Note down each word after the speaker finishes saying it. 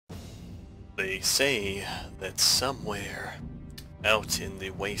They say that somewhere out in the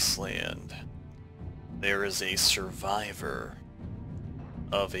wasteland there is a survivor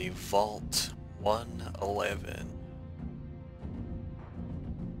of a Vault 111.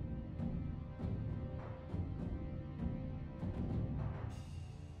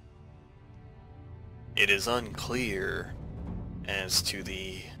 It is unclear as to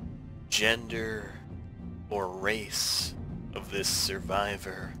the gender or race of this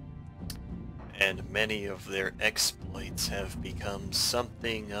survivor, and many of their exploits have become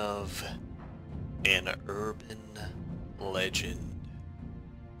something of an urban legend.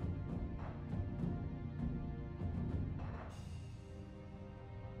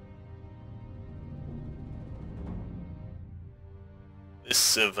 This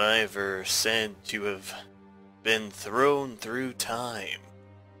survivor said to have been thrown through time.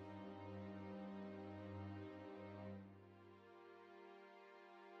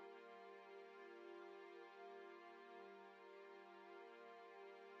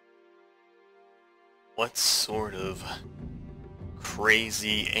 What sort of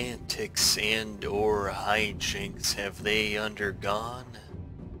crazy antics and or hijinks have they undergone?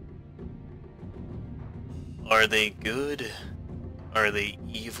 Are they good? Are they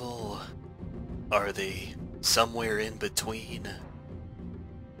evil? Are they somewhere in between?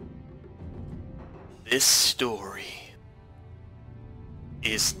 This story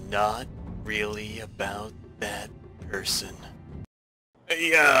is not really about that person.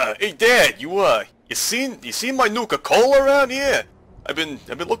 Hey, Dad, you seen my Nuka-Cola around here? I've been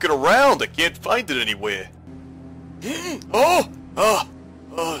looking around. I can't find it anywhere. The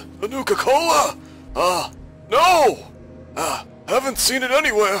Nuka-Cola? No! Haven't seen it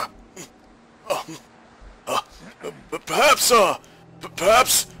anywhere. Perhaps,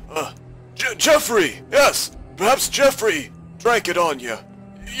 Jeffrey, yes, perhaps Jeffrey drank it on you.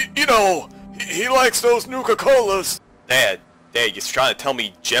 You know, he likes those Nuka-Colas. Dad, you're trying to tell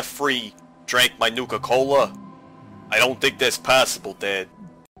me Jeffrey drank my Nuka-Cola? I don't think that's possible, Dad.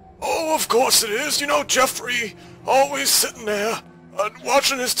 Oh, of course it is. You know, Jeffrey, always sitting there,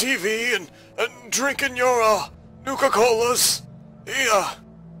 watching his TV and drinking your, Nuka-Colas. He,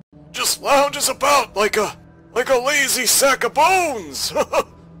 just lounges about like a lazy sack of bones.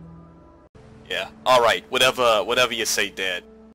 Yeah, alright, whatever you say, Dad.